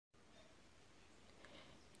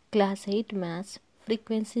Class 8 Maths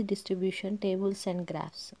Frequency Distribution Tables and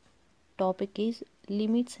Graphs. Topic is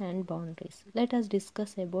Limits and Boundaries. Let us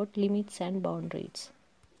discuss about limits and boundaries.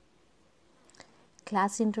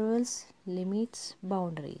 Class intervals, limits,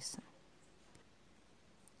 boundaries.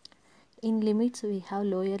 In limits we have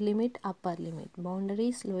lower limit, upper limit.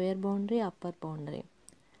 Boundaries, lower boundary, upper boundary.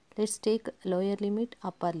 Let's take lower limit,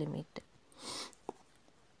 upper limit.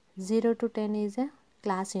 0 to 10 is a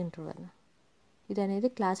class interval. ఇది అనేది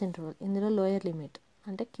class interval. ఇందులో lower limit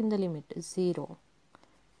అంటే కింద limit 0,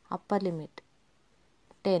 upper limit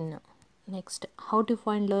 10. Next how to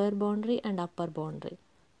find lower boundary and upper boundary.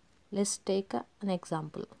 Let's take an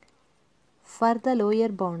example. For the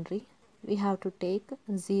lower boundary we have to take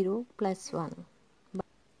 0 plus 1.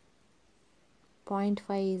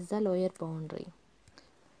 0.5 is the lower boundary.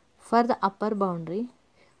 For the upper boundary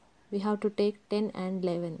we have to take 10 and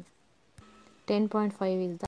 11. 10.5 is the